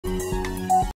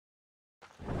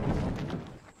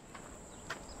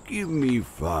Give me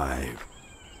 5,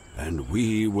 and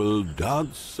we will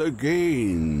dance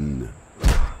again.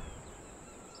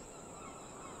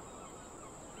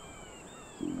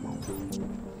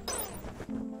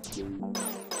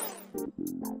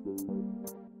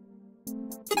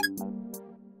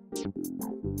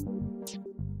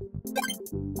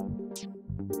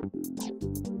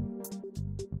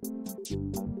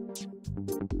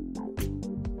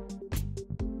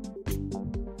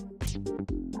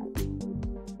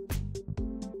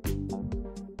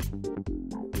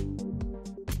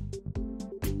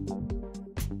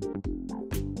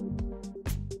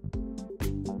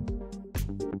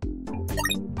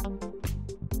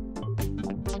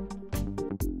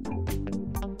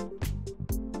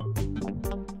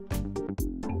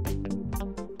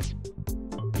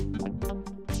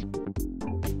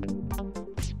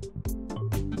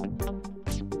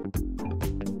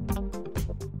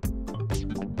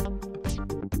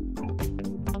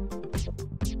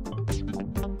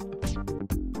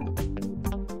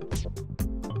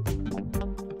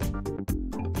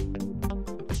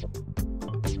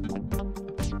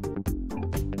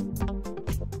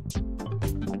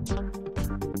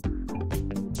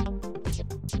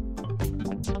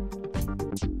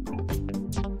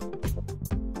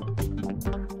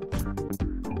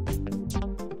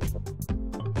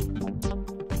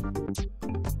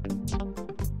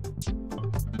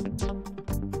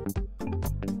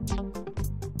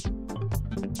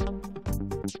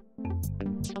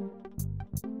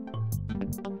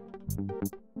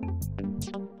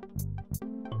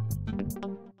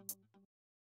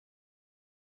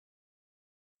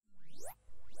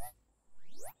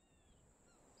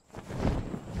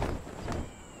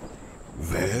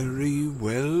 Very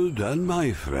well done,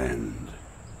 my friend.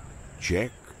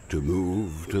 Check to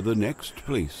move to the next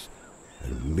place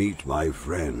and meet my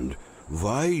friend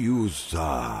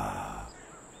Vayusa.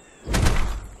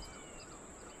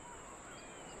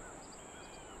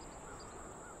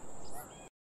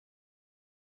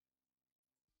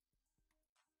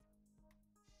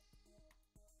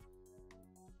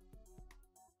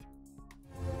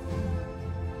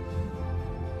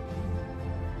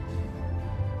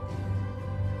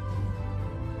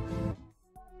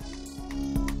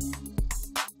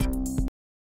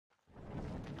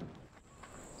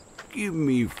 Give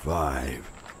me 5,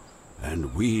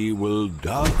 and we will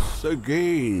dance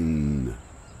again.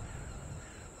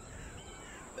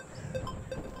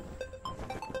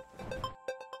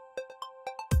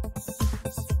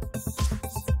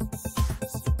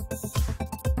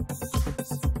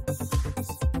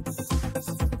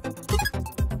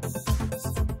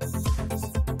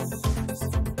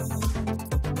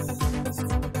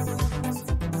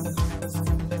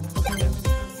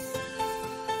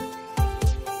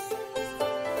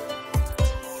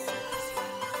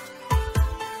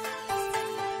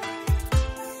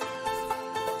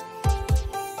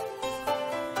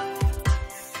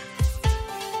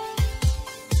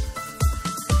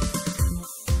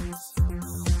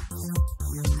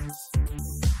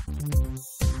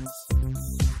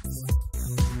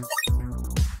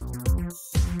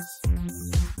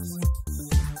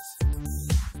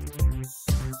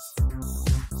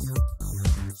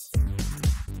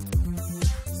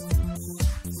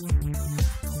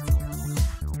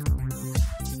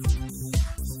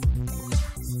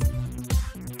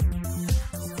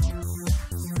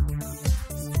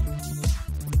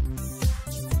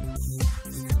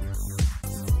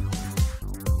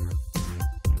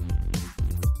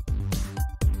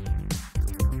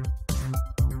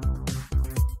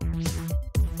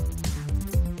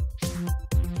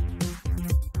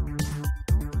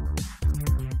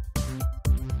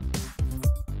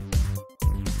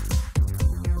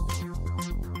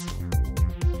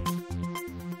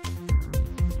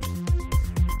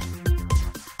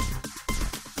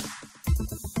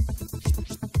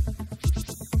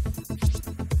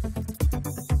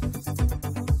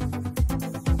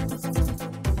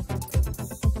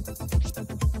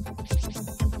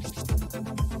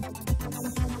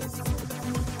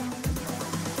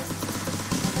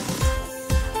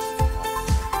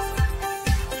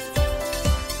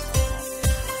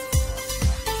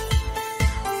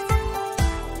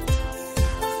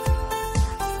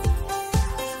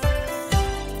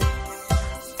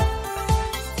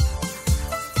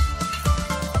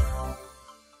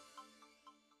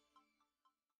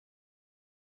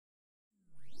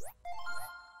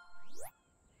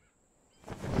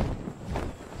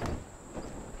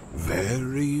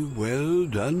 Very well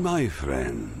done, my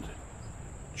friend.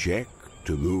 Check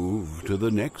to move to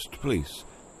the next place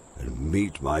and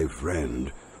meet my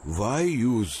friend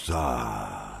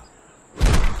Vayusa.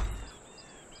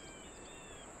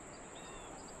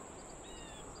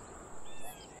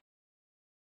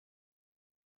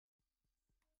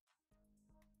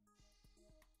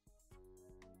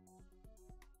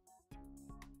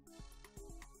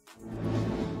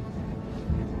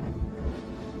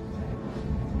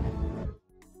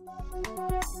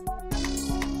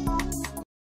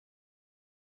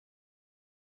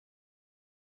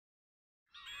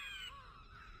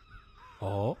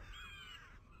 Oh.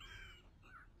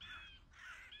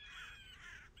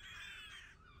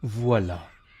 Voila.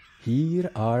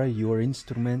 Here are your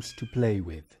instruments to play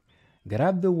with.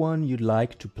 Grab the one you'd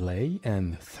like to play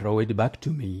and throw it back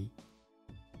to me.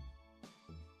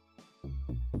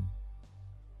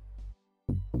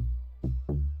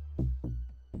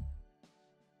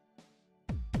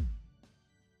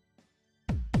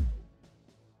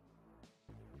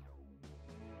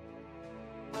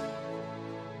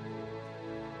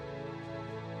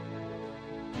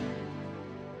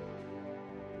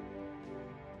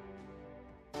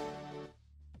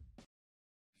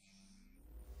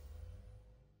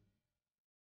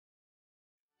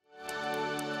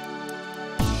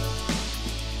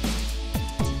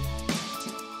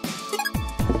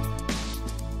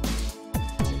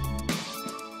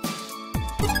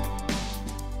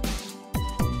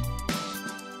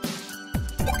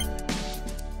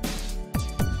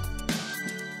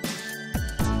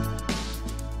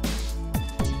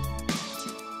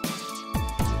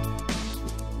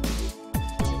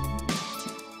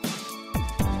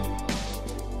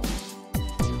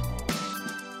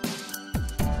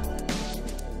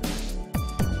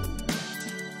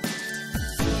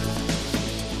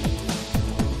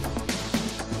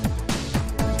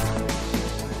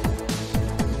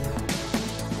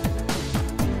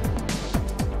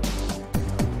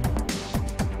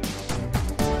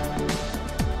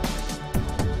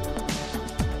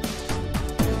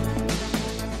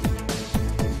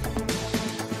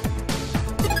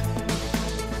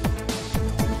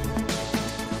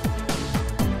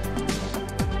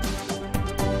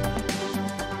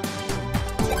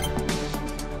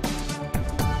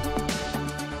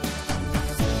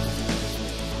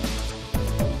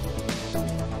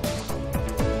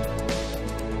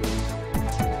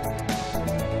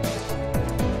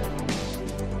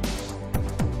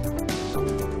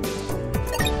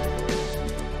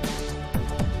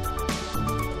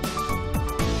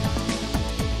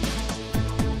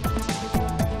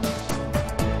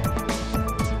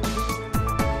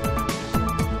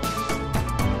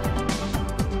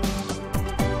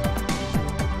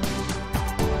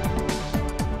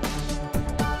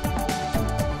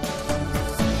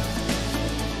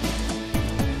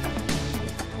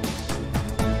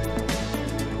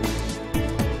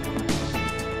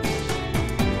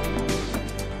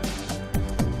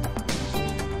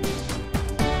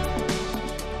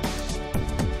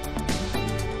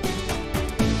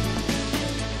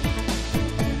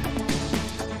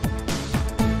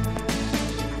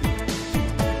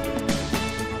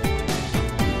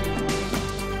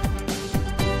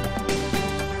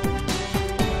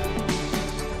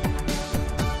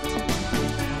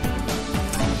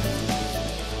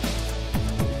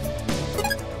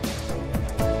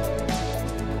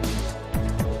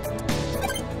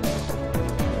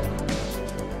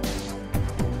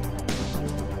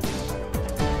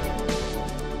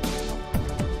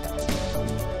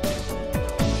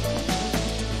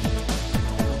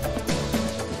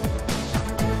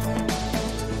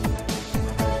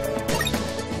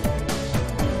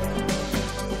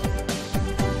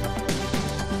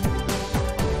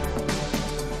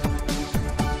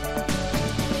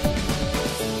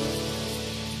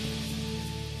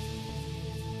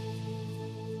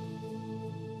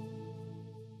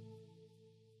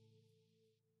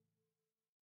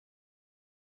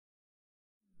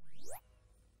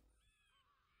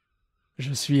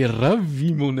 Je suis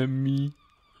ravi, mon ami.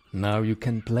 Now you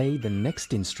can play the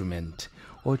next instrument,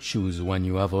 or choose one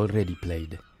you have already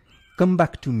played. Come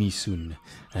back to me soon,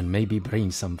 and maybe bring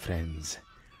some friends.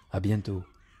 À bientôt.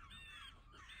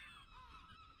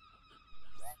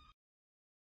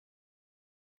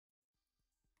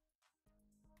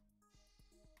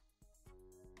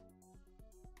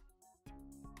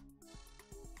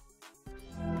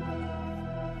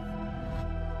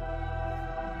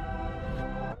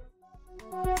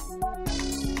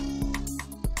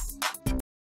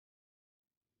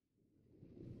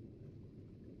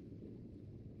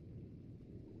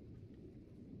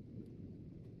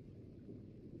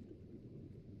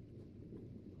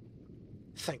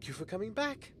 Thank you for coming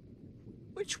back.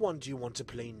 Which one do you want to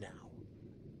play now?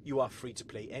 You are free to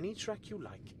play any track you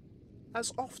like,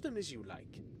 as often as you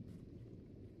like.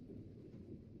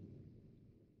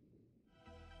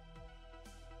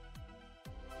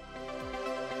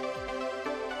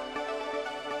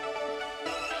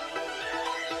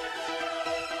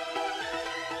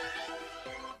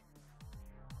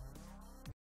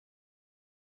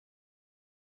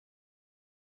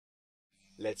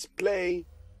 Let's play.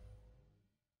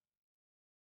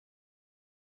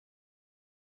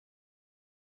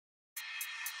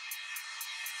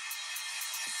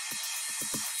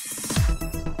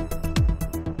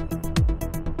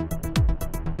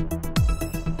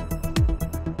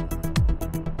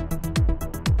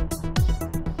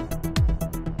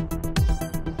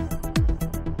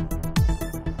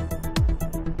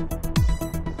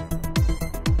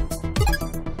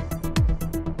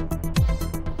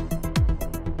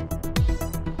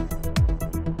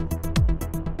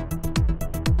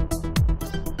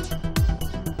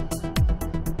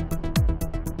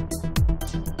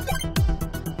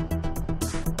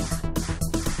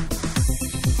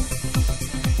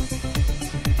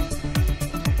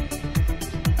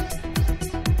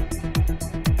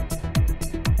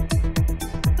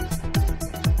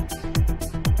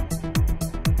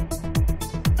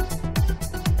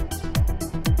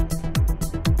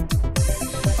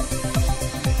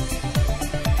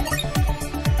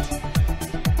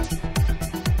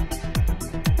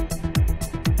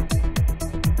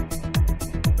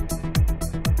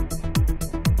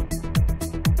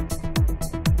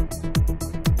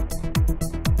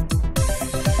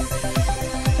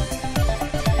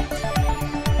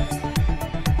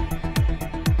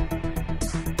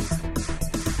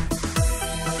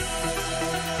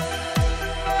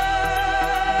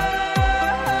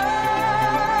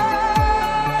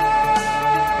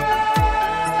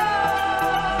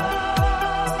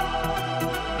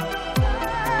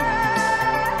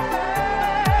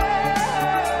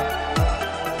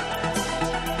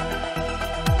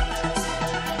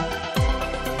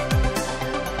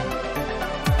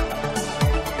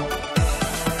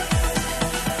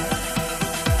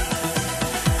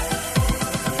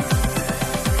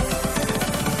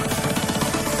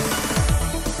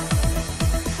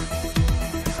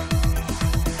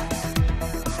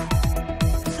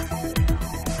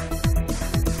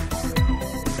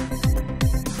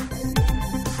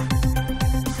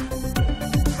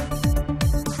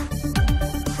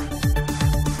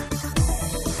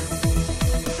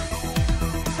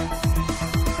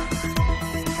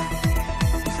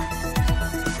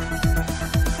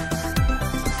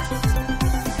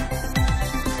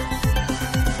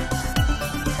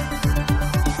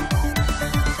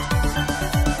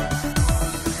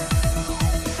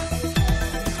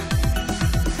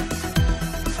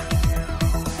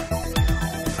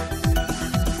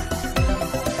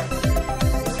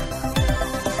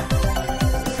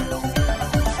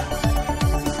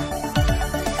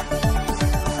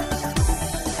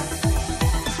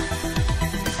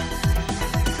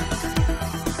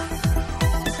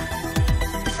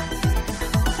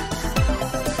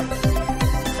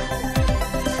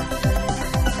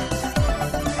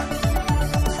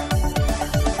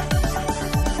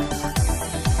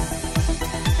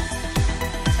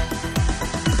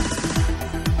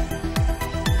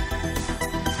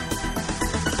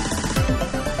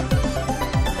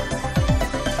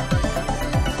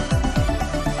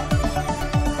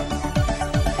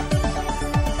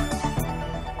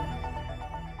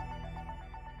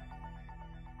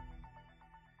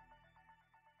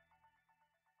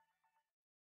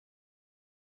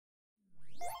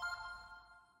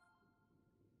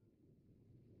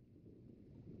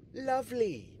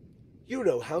 Lovely. You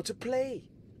know how to play.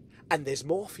 And there's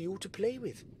more for you to play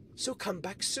with, so come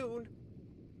back soon.